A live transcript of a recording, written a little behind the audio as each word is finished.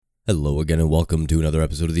Hello again and welcome to another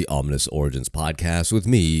episode of the Ominous Origins podcast with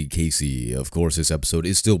me, Casey. Of course, this episode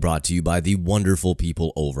is still brought to you by the wonderful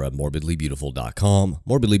people over at morbidlybeautiful.com.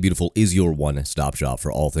 Morbidly Beautiful is your one-stop shop for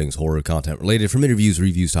all things horror content related, from interviews,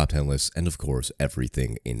 reviews, top 10 lists, and of course,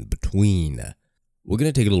 everything in between. We're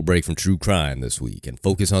going to take a little break from true crime this week and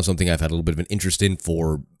focus on something I've had a little bit of an interest in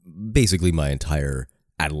for basically my entire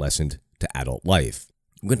adolescent to adult life.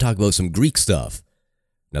 I'm going to talk about some Greek stuff.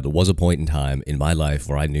 Now, there was a point in time in my life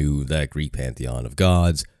where I knew that Greek pantheon of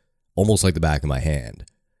gods almost like the back of my hand.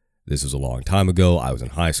 This was a long time ago. I was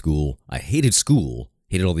in high school. I hated school,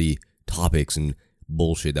 hated all the topics and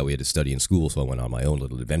bullshit that we had to study in school, so I went on my own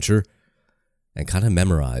little adventure and kind of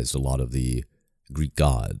memorized a lot of the Greek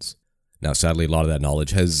gods. Now, sadly, a lot of that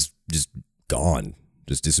knowledge has just gone,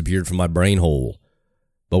 just disappeared from my brain hole.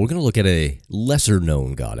 But we're going to look at a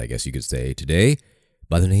lesser-known god, I guess you could say, today,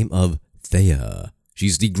 by the name of Theia.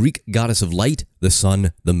 She's the Greek goddess of light, the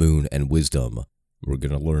sun, the moon, and wisdom. We're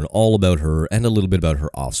going to learn all about her and a little bit about her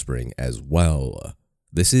offspring as well.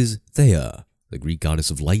 This is Theia, the Greek goddess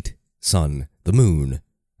of light, sun, the moon,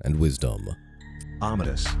 and wisdom.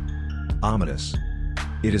 Ominous. Ominous.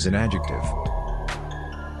 It is an adjective.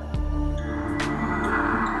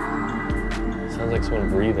 Sounds like someone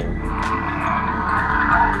breathing.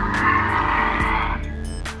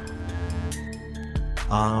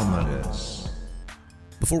 Ominous.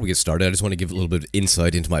 Before we get started, I just want to give a little bit of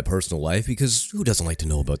insight into my personal life, because who doesn't like to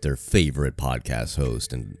know about their favorite podcast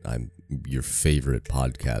host? And I'm your favorite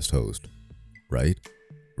podcast host, right?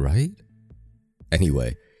 Right?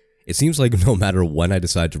 Anyway, it seems like no matter when I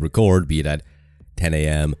decide to record, be it at 10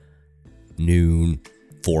 a.m., noon,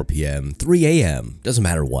 4 p.m., 3 a.m., doesn't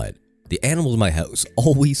matter what, the animals in my house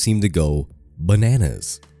always seem to go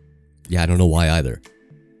bananas. Yeah, I don't know why either.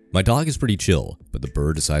 My dog is pretty chill, but the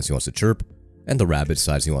bird decides he wants to chirp, and the rabbit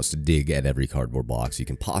decides he wants to dig at every cardboard box he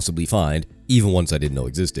can possibly find, even ones I didn't know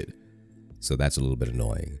existed. So that's a little bit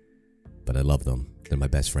annoying. But I love them. They're my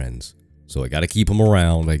best friends. So I gotta keep them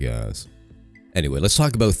around, I guess. Anyway, let's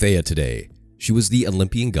talk about Theia today. She was the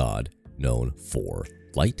Olympian god known for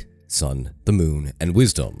light, sun, the moon, and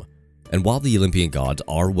wisdom. And while the Olympian gods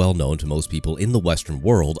are well known to most people in the Western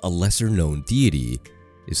world, a lesser known deity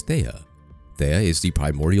is Theia. Theia is the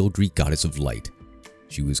primordial Greek goddess of light.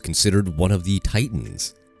 She was considered one of the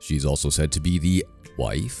Titans. She's also said to be the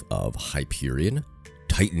wife of Hyperion,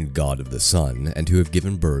 Titan god of the sun, and to have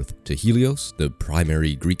given birth to Helios, the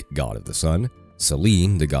primary Greek god of the sun,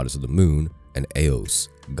 Selene, the goddess of the moon, and Eos,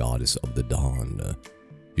 goddess of the dawn.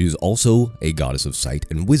 She is also a goddess of sight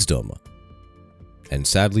and wisdom. And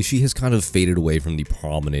sadly, she has kind of faded away from the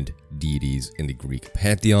prominent deities in the Greek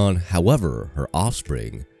pantheon. However, her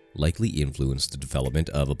offspring likely influenced the development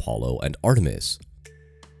of Apollo and Artemis.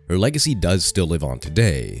 Her legacy does still live on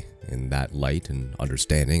today, and that light and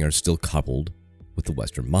understanding are still coupled with the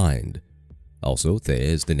Western mind. Also, Theia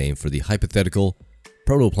is the name for the hypothetical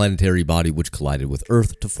protoplanetary body which collided with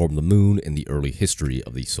Earth to form the moon in the early history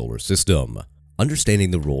of the solar system.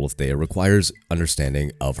 Understanding the role of Theia requires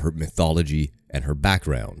understanding of her mythology and her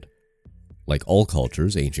background. Like all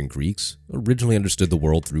cultures, ancient Greeks originally understood the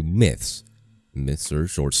world through myths. Myths are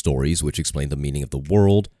short stories which explain the meaning of the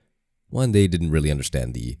world, when they didn't really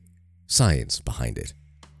understand the science behind it.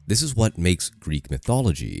 This is what makes Greek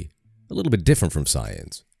mythology a little bit different from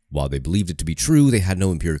science. While they believed it to be true, they had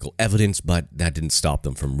no empirical evidence, but that didn't stop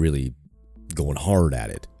them from really going hard at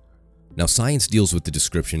it. Now, science deals with the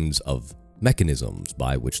descriptions of mechanisms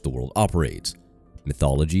by which the world operates.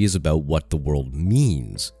 Mythology is about what the world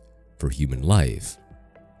means for human life.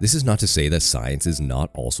 This is not to say that science is not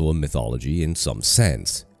also a mythology in some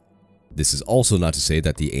sense. This is also not to say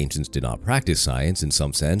that the ancients did not practice science in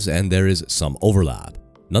some sense, and there is some overlap.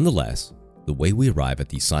 Nonetheless, the way we arrive at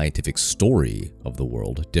the scientific story of the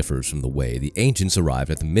world differs from the way the ancients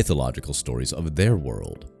arrived at the mythological stories of their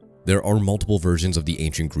world. There are multiple versions of the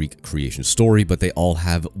ancient Greek creation story, but they all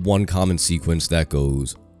have one common sequence that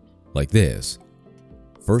goes like this.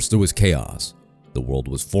 First, there was chaos. The world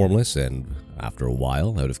was formless, and after a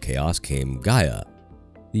while, out of chaos came Gaia,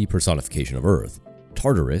 the personification of Earth.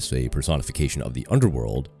 Tartarus, a personification of the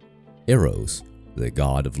underworld, Eros, the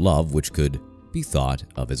god of love, which could be thought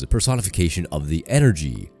of as a personification of the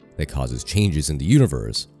energy that causes changes in the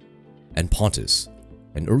universe, and Pontus,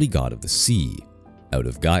 an early god of the sea. Out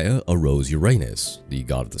of Gaia arose Uranus, the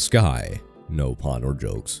god of the sky. No pun or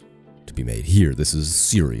jokes to be made here. This is a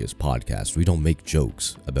serious podcast. We don't make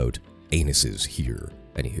jokes about anuses here.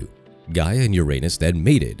 Anywho, Gaia and Uranus then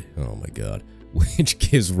mated. Oh my god. Which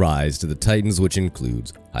gives rise to the Titans, which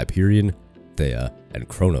includes Hyperion, Theia, and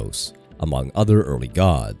Kronos, among other early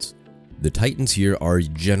gods. The Titans here are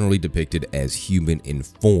generally depicted as human in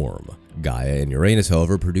form. Gaia and Uranus,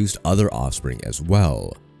 however, produced other offspring as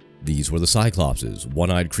well. These were the Cyclopses,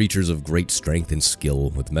 one-eyed creatures of great strength and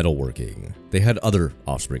skill with metalworking. They had other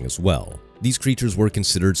offspring as well. These creatures were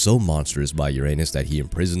considered so monstrous by Uranus that he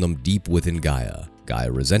imprisoned them deep within Gaia.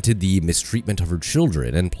 Gaia resented the mistreatment of her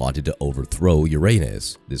children and plotted to overthrow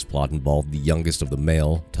Uranus. This plot involved the youngest of the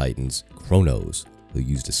male Titans, Kronos, who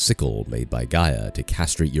used a sickle made by Gaia to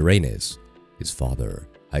castrate Uranus, his father.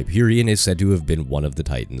 Hyperion is said to have been one of the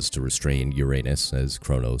Titans to restrain Uranus as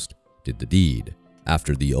Kronos did the deed.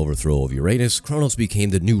 After the overthrow of Uranus, Kronos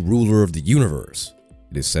became the new ruler of the universe.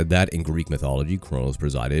 It is said that in Greek mythology, Kronos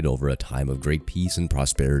presided over a time of great peace and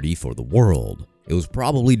prosperity for the world. It was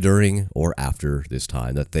probably during or after this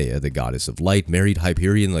time that Theia, the goddess of light, married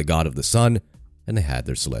Hyperion, the god of the sun, and they had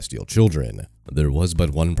their celestial children. There was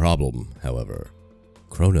but one problem, however.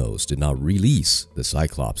 Kronos did not release the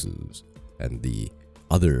Cyclopses and the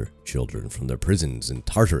other children from their prisons in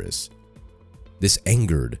Tartarus. This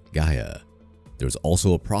angered Gaia. There was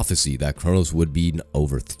also a prophecy that Kronos would be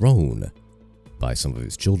overthrown by some of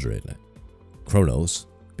his children. Kronos,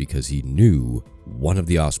 because he knew one of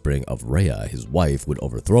the offspring of Rhea, his wife, would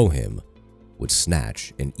overthrow him, would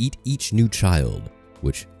snatch and eat each new child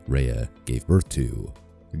which Rhea gave birth to.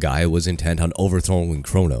 Gaia was intent on overthrowing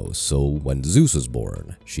Kronos, so when Zeus was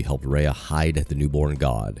born, she helped Rhea hide the newborn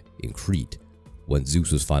god in Crete. When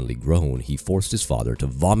Zeus was finally grown, he forced his father to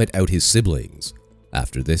vomit out his siblings.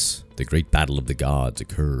 After this, the great battle of the gods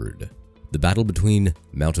occurred. The battle between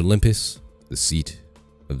Mount Olympus, the seat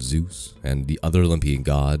of Zeus, and the other Olympian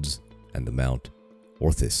gods, and the Mount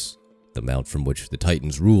Orthus, the mount from which the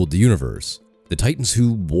Titans ruled the universe. The Titans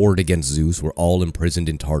who warred against Zeus were all imprisoned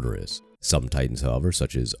in Tartarus. Some Titans, however,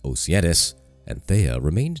 such as Oceanus and Theia,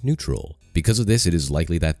 remained neutral. Because of this, it is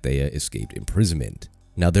likely that Theia escaped imprisonment.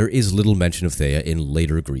 Now, there is little mention of Theia in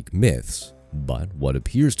later Greek myths, but what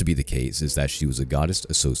appears to be the case is that she was a goddess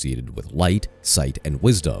associated with light, sight, and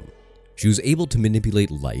wisdom. She was able to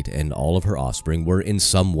manipulate light, and all of her offspring were in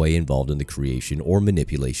some way involved in the creation or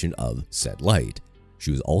manipulation of said light.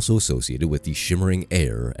 She was also associated with the shimmering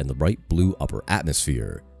air and the bright blue upper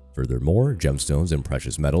atmosphere. Furthermore, gemstones and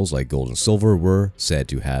precious metals like gold and silver were said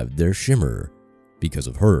to have their shimmer because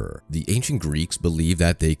of her. The ancient Greeks believed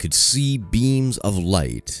that they could see beams of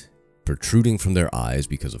light protruding from their eyes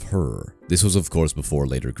because of her. This was of course before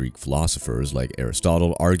later Greek philosophers like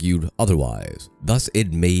Aristotle argued otherwise. Thus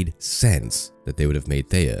it made sense that they would have made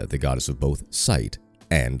Theia the goddess of both sight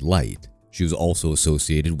and light. She was also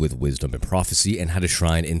associated with wisdom and prophecy and had a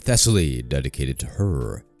shrine in Thessaly dedicated to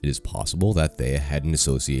her. It is possible that Theia had an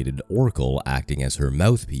associated oracle acting as her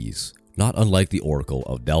mouthpiece, not unlike the oracle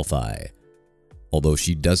of Delphi. Although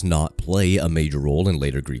she does not play a major role in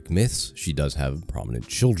later Greek myths, she does have prominent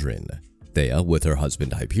children. Theia, with her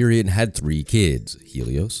husband Hyperion, had 3 kids,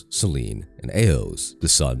 Helios, Selene, and Eos, the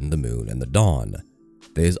sun, the moon, and the dawn.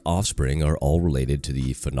 Theia's offspring are all related to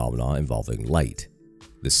the phenomena involving light.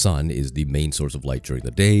 The sun is the main source of light during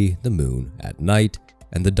the day, the moon at night,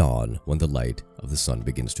 and the dawn when the light of the sun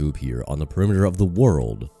begins to appear on the perimeter of the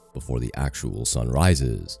world before the actual sun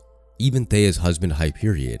rises. Even Theia's husband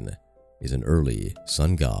Hyperion is an early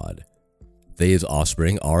sun god. Theia's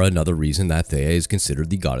offspring are another reason that Theia is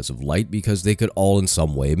considered the goddess of light, because they could all in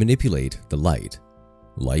some way manipulate the light.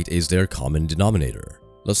 Light is their common denominator.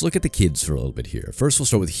 Let's look at the kids for a little bit here. First we'll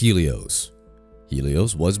start with Helios.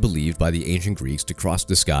 Helios was believed by the ancient Greeks to cross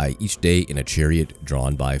the sky each day in a chariot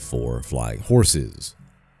drawn by 4 flying horses.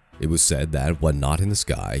 It was said that when not in the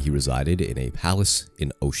sky, he resided in a palace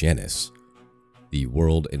in Oceanus, the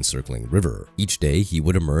world-encircling river. Each day, he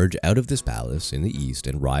would emerge out of this palace in the east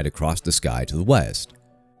and ride across the sky to the west.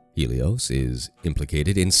 Helios is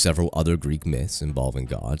implicated in several other Greek myths involving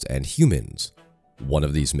gods and humans. One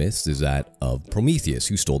of these myths is that of Prometheus,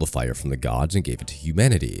 who stole the fire from the gods and gave it to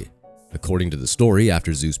humanity. According to the story,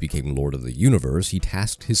 after Zeus became lord of the universe, he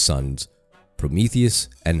tasked his sons Prometheus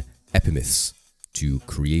and Epimetheus to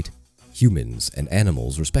create humans and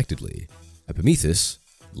animals respectively. Epimetheus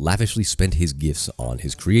lavishly spent his gifts on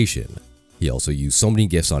his creation. He also used so many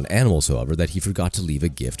gifts on animals, however, that he forgot to leave a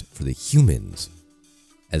gift for the humans.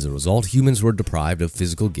 As a result, humans were deprived of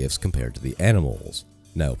physical gifts compared to the animals.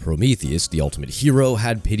 Now, Prometheus, the ultimate hero,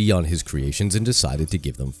 had pity on his creations and decided to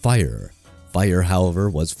give them fire. Fire, however,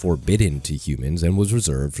 was forbidden to humans and was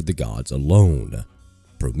reserved for the gods alone.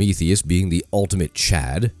 Prometheus, being the ultimate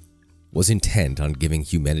Chad, was intent on giving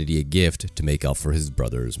humanity a gift to make up for his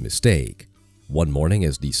brother's mistake. One morning,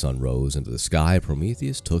 as the sun rose into the sky,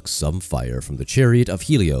 Prometheus took some fire from the chariot of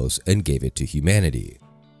Helios and gave it to humanity.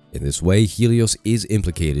 In this way, Helios is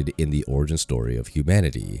implicated in the origin story of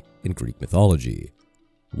humanity in Greek mythology.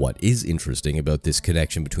 What is interesting about this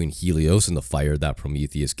connection between Helios and the fire that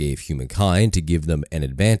Prometheus gave humankind to give them an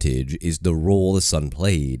advantage is the role the sun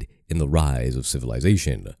played in the rise of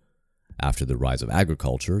civilization. After the rise of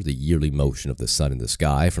agriculture, the yearly motion of the sun in the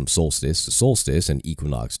sky from solstice to solstice and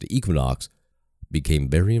equinox to equinox became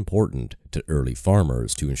very important to early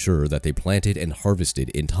farmers to ensure that they planted and harvested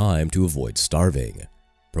in time to avoid starving.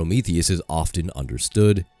 Prometheus is often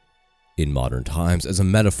understood in modern times as a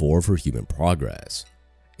metaphor for human progress.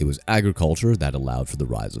 It was agriculture that allowed for the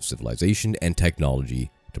rise of civilization and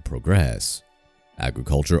technology to progress.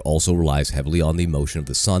 Agriculture also relies heavily on the motion of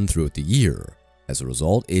the sun throughout the year. As a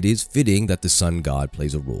result, it is fitting that the sun god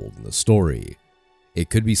plays a role in the story. It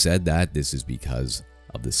could be said that this is because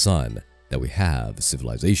of the sun that we have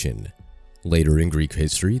civilization. Later in Greek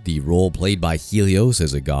history, the role played by Helios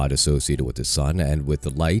as a god associated with the sun and with the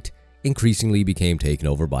light increasingly became taken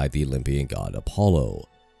over by the Olympian god Apollo.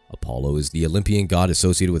 Apollo is the Olympian god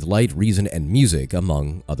associated with light, reason, and music,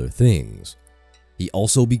 among other things. He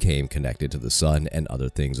also became connected to the sun and other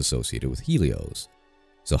things associated with Helios.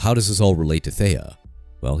 So how does this all relate to Theia?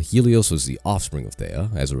 Well, Helios was the offspring of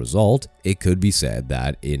Theia. As a result, it could be said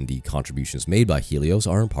that in the contributions made by Helios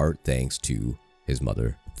are in part thanks to his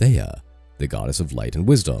mother Theia, the goddess of light and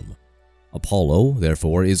wisdom. Apollo,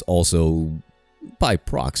 therefore, is also, by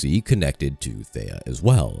proxy, connected to Theia as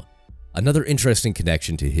well. Another interesting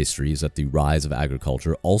connection to history is that the rise of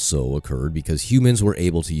agriculture also occurred because humans were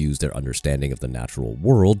able to use their understanding of the natural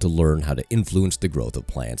world to learn how to influence the growth of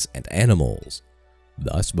plants and animals.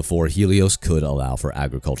 Thus, before Helios could allow for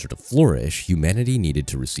agriculture to flourish, humanity needed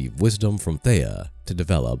to receive wisdom from Theia to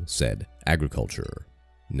develop said agriculture.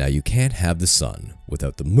 Now you can't have the sun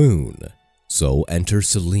without the moon. So enter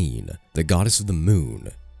Selene, the goddess of the moon,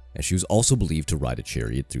 and she was also believed to ride a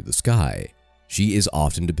chariot through the sky. She is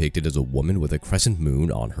often depicted as a woman with a crescent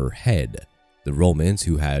moon on her head. The Romans,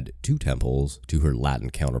 who had two temples to her Latin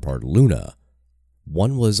counterpart Luna,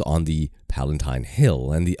 one was on the Palatine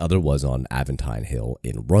Hill and the other was on Aventine Hill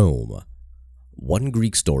in Rome. One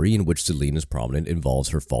Greek story in which Selene is prominent involves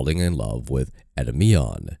her falling in love with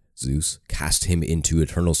Endymion. Zeus cast him into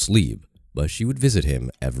eternal sleep, but she would visit him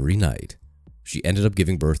every night. She ended up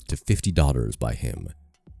giving birth to 50 daughters by him.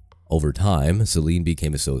 Over time, Selene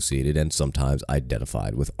became associated and sometimes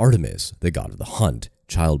identified with Artemis, the god of the hunt,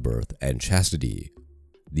 childbirth, and chastity.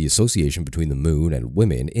 The association between the moon and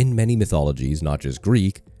women in many mythologies, not just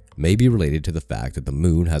Greek, may be related to the fact that the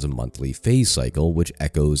moon has a monthly phase cycle which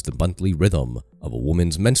echoes the monthly rhythm of a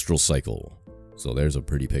woman's menstrual cycle. So there's a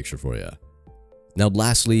pretty picture for you. Now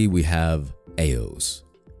lastly, we have Eos,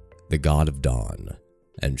 the god of dawn,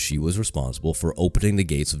 and she was responsible for opening the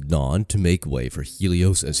gates of dawn to make way for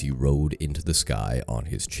Helios as he rode into the sky on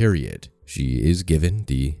his chariot. She is given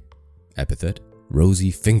the epithet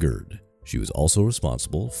rosy-fingered. She was also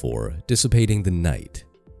responsible for dissipating the night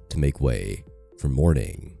to make way for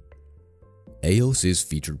morning. Eos is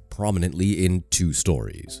featured prominently in two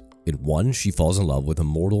stories. In one, she falls in love with a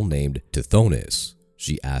mortal named Tithonus.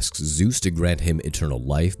 She asks Zeus to grant him eternal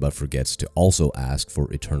life, but forgets to also ask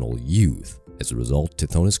for eternal youth. As a result,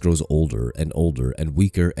 Tithonus grows older and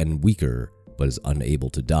weaker, but is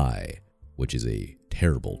unable to die, which is a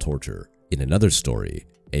terrible torture. In another story,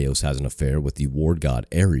 Eos has an affair with the ward god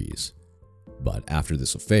Ares. But after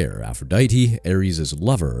this affair, Aphrodite, Ares'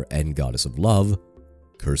 lover and goddess of love,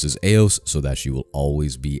 curses Eos so that she will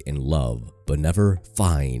always be in love, but never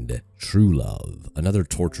find true love, another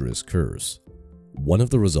torturous curse. One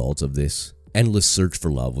of the results of this endless search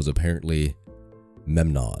for love was apparently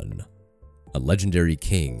Memnon, a legendary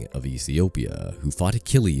king of Ethiopia who fought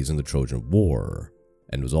Achilles in the Trojan War,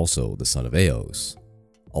 and was also the son of Eos.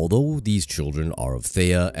 Although these children are of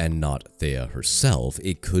Theia and not Theia herself,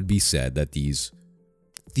 it could be said that these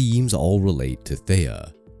themes all relate to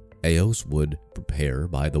Theia. Eos would prepare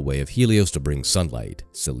by the way of Helios to bring sunlight.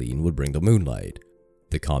 Selene would bring the moonlight.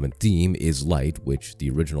 The common theme is light, which the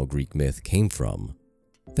original Greek myth came from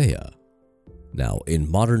Theia. Now, in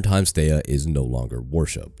modern times, Theia is no longer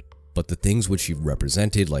worshipped, but the things which she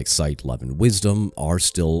represented, like sight, love, and wisdom, are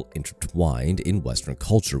still intertwined in Western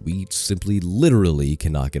culture. We simply literally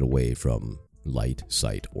cannot get away from light,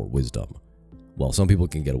 sight, or wisdom. Well, some people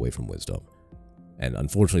can get away from wisdom, and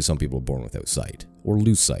unfortunately some people are born without sight, or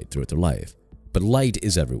lose sight throughout their life. But light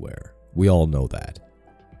is everywhere. We all know that.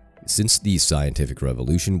 Since the scientific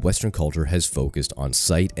revolution, Western culture has focused on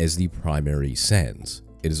sight as the primary sense.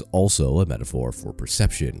 It is also a metaphor for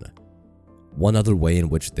perception. One other way in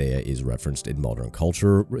which Theia is referenced in modern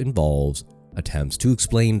culture involves attempts to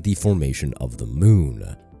explain the formation of the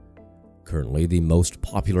moon. Currently, the most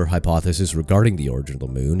popular hypothesis regarding the origin of the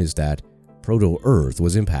moon is that Proto-Earth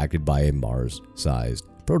was impacted by a Mars-sized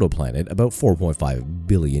protoplanet about 4.5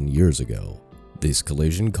 billion years ago. This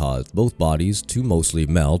collision caused both bodies to mostly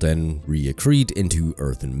melt and reaccrete into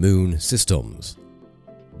Earth and Moon systems.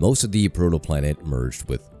 Most of the protoplanet merged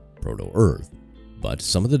with Proto-Earth, but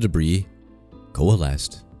some of the debris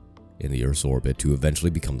coalesced in the Earth's orbit to eventually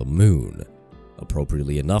become the Moon.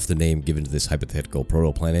 Appropriately enough, the name given to this hypothetical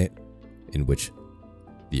protoplanet, in which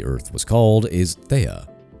the Earth was called, is Theia.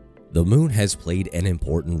 The Moon has played an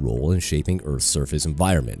important role in shaping Earth's surface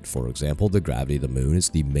environment. For example, the gravity of the Moon is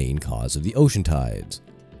the main cause of the ocean tides.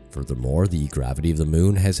 Furthermore, the gravity of the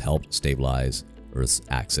Moon has helped stabilize Earth's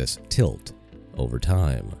axis tilt over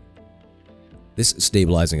time. This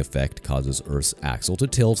stabilizing effect causes Earth's axle to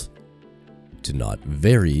tilt to not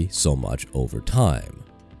vary so much over time,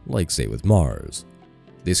 like say with Mars.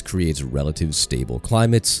 This creates relative stable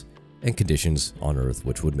climates and conditions on Earth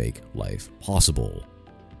which would make life possible.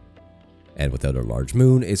 And without a large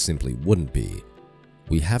moon, it simply wouldn't be.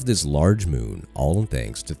 We have this large moon all in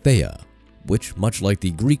thanks to Theia, which, much like the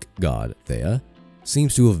Greek god Theia,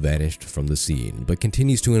 seems to have vanished from the scene but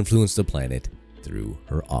continues to influence the planet through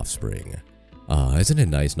her offspring. Isn't it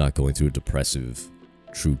nice not going through a depressive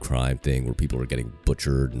true crime thing where people are getting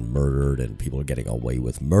butchered and murdered and people are getting away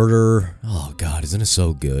with murder? Oh god, isn't it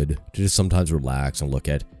so good to just sometimes relax and look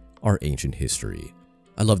at our ancient history?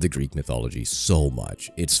 I love the Greek mythology so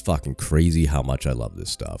much. It's fucking crazy how much I love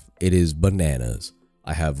this stuff. It is bananas.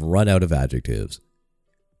 I have run out of adjectives.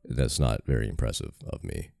 That's not very impressive of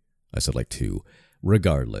me. I said like 2.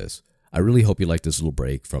 Regardless, I really hope you like this little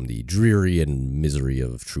break from the dreary and misery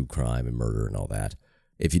of true crime and murder and all that.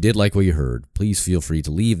 If you did like what you heard, please feel free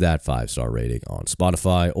to leave that 5-star rating on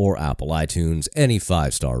Spotify or Apple iTunes. Any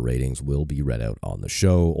 5-star ratings will be read out on the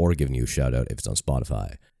show or given you a shout out if it's on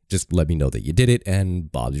Spotify. Just let me know that you did it,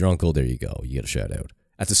 and Bob's your uncle. There you go. You get a shout out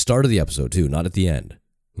at the start of the episode too, not at the end.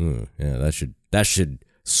 Yeah, that should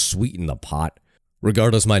sweeten the pot.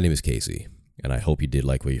 Regardless, my name is Casey, and I hope you did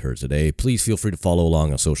like what you heard today. Please feel free to follow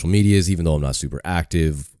along on social medias, even though I'm not super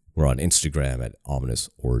active. We're on Instagram at Ominous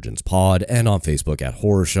Origins Pod and on Facebook at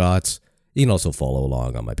Horror Shots. You can also follow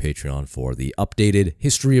along on my Patreon for the updated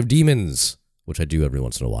History of Demons, which I do every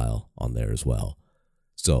once in a while on there as well.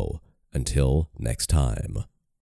 So, until next time.